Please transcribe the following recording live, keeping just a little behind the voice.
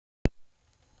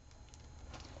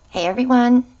Hey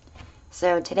everyone!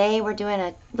 So today we're doing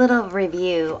a little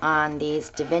review on these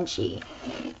Davinci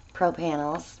Pro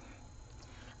panels.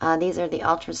 These are the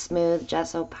ultra smooth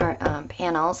gesso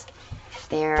panels.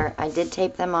 I did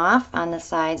tape them off on the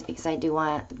sides because I do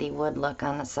want the wood look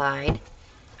on the side.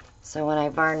 So when I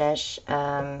varnish,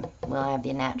 we'll have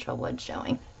the natural wood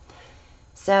showing.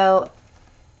 So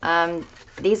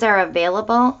these are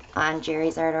available on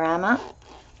Jerry's Artarama.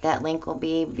 That link will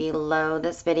be below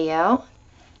this video.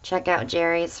 Check out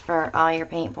Jerry's for all your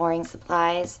paint pouring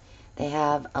supplies. They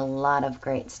have a lot of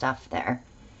great stuff there.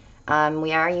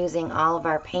 We are using all of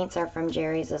our paints are from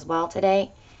Jerry's as well today.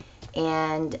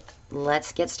 And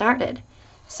let's get started.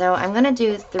 So I'm going to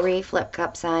do 3 flip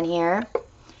cups on here.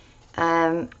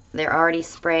 They're already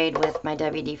sprayed with my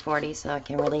WD-40 so I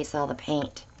can release all the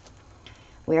paint.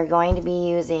 We are going to be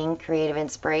using Creative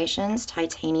Inspirations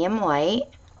Titanium White.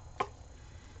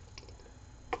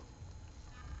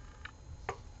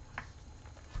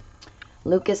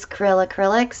 Lukas Cryl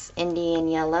Acrylics, Indian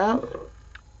Yellow.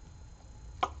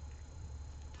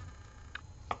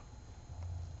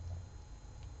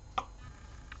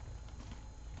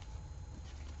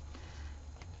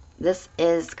 This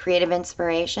is Creative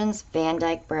Inspirations Van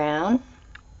Dyke Brown.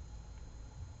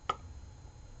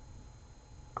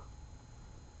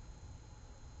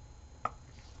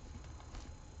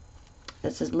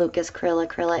 This is Lukas Cryl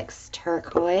Acrylics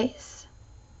Turquoise.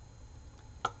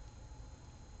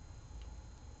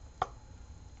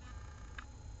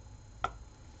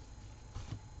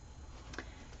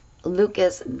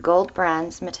 Lukas Gold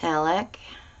Bronze Metallic.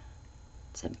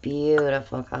 It's a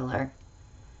beautiful color.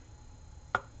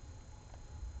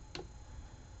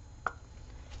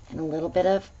 And a little bit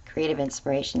of Creative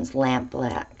Inspirations Lamp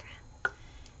Black.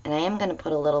 And I am going to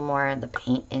put a little more of the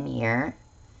paint in here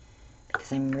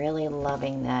because I'm really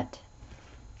loving that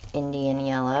Indian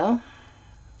yellow.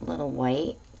 A little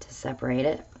white to separate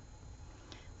it.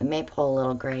 We may pull a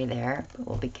little gray there, but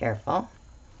we'll be careful.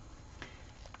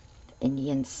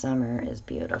 Indian Summer is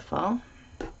beautiful.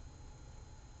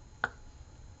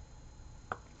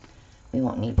 We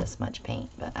won't need this much paint,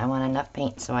 but I want enough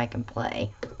paint so I can play.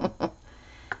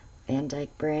 Van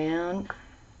Dyke Brown.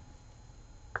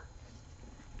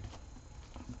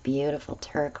 Beautiful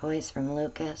turquoise from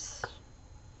Lukas.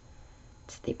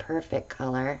 It's the perfect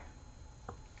color.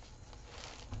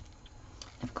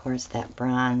 Of course, that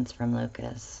bronze from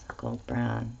Lukas, gold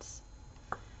bronze.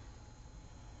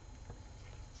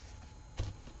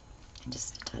 And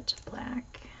just a touch of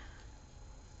black.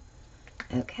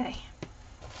 Okay.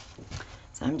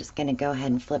 So I'm just going to go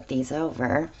ahead and flip these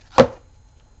over.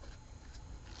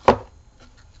 So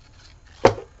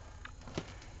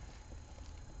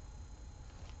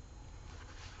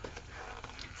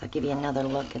I'll give you another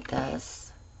look at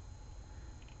this.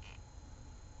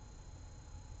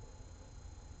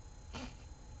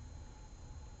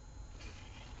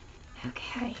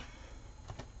 Okay.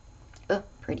 Oh,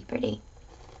 pretty, pretty.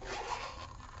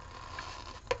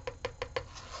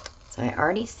 So I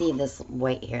already see this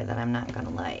white here that I'm not going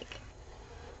to like.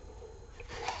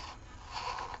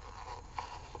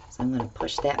 So I'm going to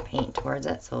push that paint towards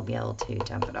it so we'll be able to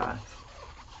dump it off.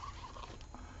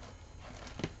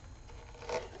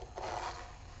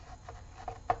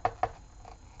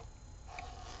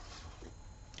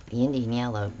 The Indian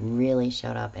yellow really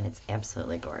showed up and it's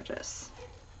absolutely gorgeous.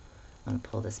 I'm going to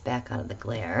pull this back out of the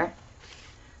glare.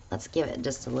 Let's give it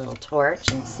just a little torch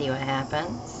and see what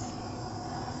happens.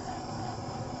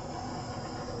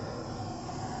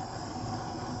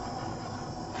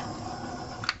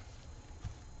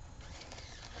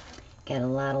 Got a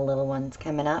lot of little ones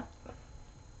coming up.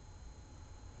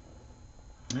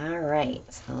 Alright,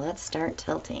 so let's start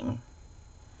tilting.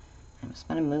 I just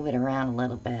want to move it around a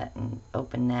little bit and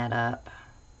open that up.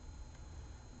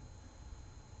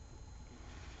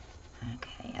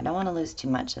 Okay, I don't want to lose too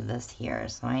much of this here,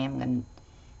 so I am going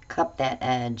to cup that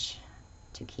edge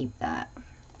to keep that.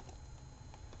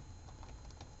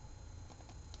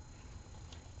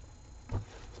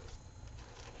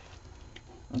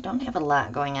 I don't have a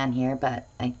lot going on here, but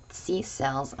I see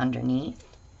cells underneath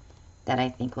that I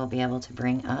think we'll be able to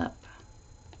bring up.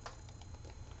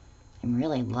 I'm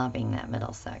really loving that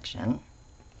middle section.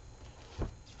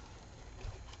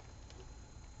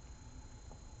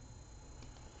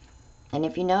 And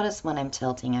if you notice when I'm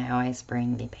tilting, I always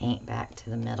bring the paint back to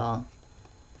the middle.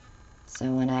 So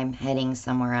when I'm heading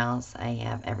somewhere else, I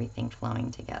have everything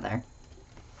flowing together.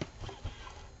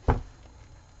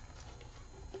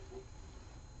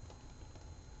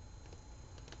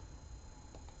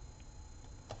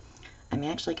 I'm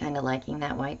actually kind of liking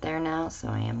that white there now, so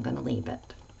I am going to leave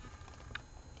it.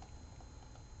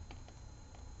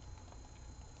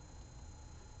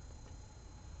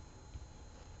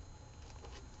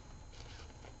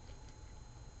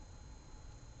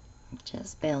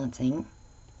 Just balancing.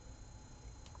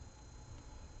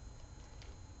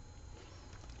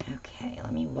 Okay,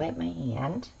 let me wipe my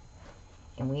hand,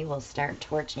 and we will start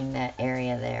torching that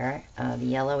area there. The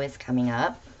yellow is coming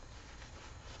up.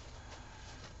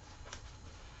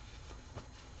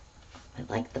 I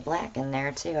like the black in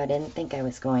there too. I didn't think I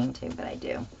was going to, but I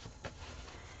do.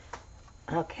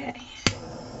 Okay.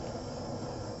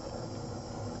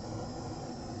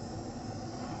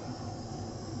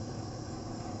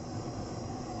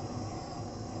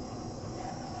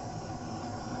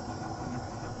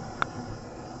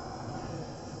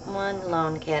 One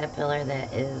lone caterpillar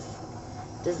that is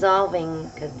dissolving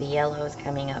because the yellow is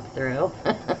coming up through.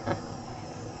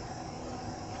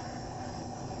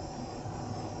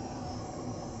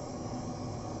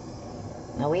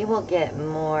 Now we will get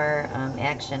more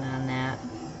action on that.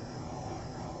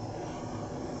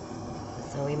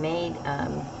 So we may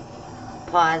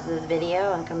pause this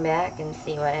video and come back and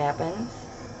see what happens.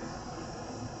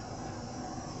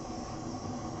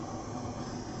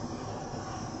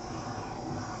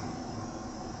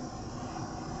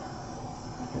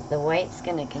 Because the white's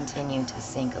going to continue to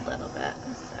sink a little bit.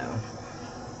 So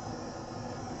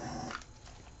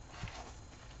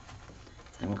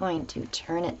I'm going to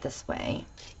turn it this way,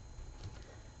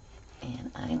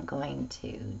 and I'm going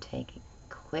to take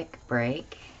a quick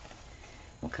break.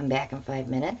 We'll come back in 5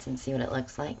 minutes and see what it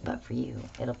looks like, but for you,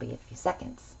 it'll be a few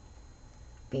seconds.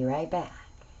 Be right back.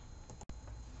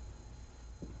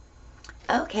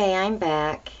 Okay, I'm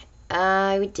back.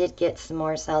 I did get some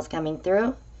more cells coming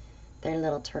through. They're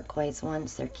little turquoise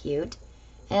ones, they're cute.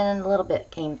 And a little bit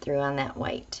came through on that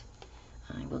white.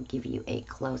 I will give you a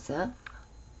close-up.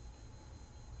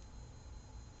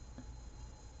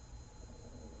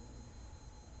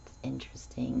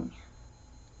 Interesting.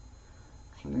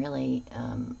 I'm really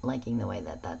liking the way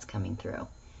that that's coming through.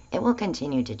 It will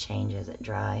continue to change as it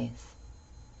dries.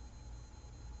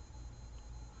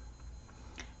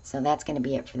 So that's going to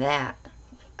be it for that.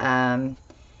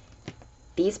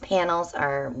 These panels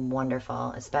are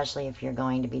wonderful, especially if you're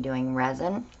going to be doing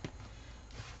resin.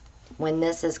 When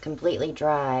this is completely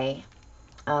dry,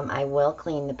 I will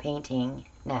clean the painting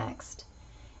next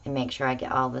and make sure I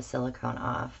get all the silicone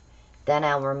off. Then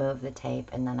I'll remove the tape,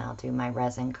 and then I'll do my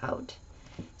resin coat.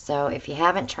 So if you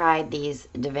haven't tried these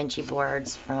Davinci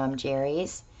boards from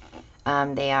Jerry's,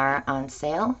 they are on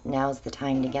sale. Now's the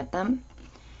time to get them.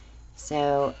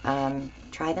 So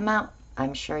try them out.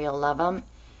 I'm sure you'll love them.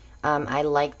 I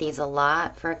like these a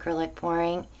lot for acrylic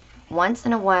pouring. Once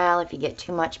in a while, if you get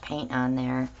too much paint on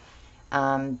there,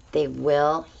 they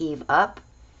will heave up,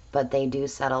 but they do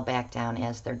settle back down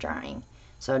as they're drying.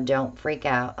 So don't freak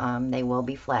out. They will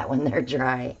be flat when they're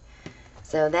dry.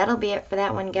 So that'll be it for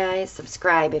that one, guys.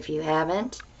 Subscribe if you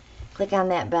haven't. Click on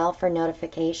that bell for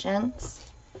notifications.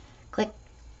 Click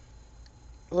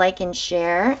like and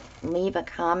share. Leave a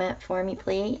comment for me,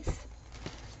 please.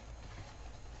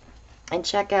 And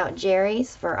check out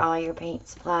Jerry's for all your paint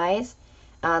supplies.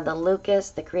 The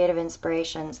Lukas, the Creative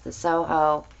Inspirations, the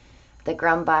Soho, the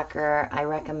Grumbacher, I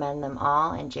recommend them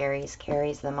all, and Jerry's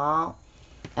carries them all.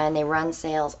 And they run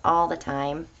sales all the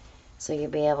time, so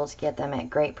you'll be able to get them at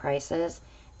great prices.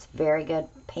 It's very good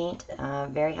paint,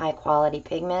 very high quality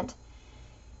pigment,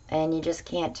 and you just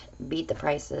can't beat the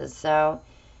prices. So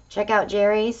check out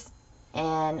Jerry's,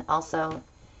 and also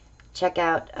check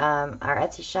out our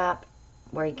Etsy shop,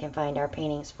 where you can find our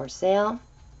paintings for sale.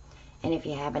 And if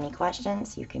you have any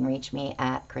questions, you can reach me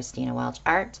at Christina Welch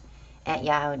Art at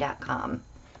yahoo.com.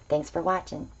 Thanks for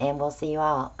watching, and we'll see you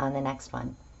all on the next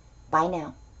one. Bye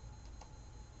now.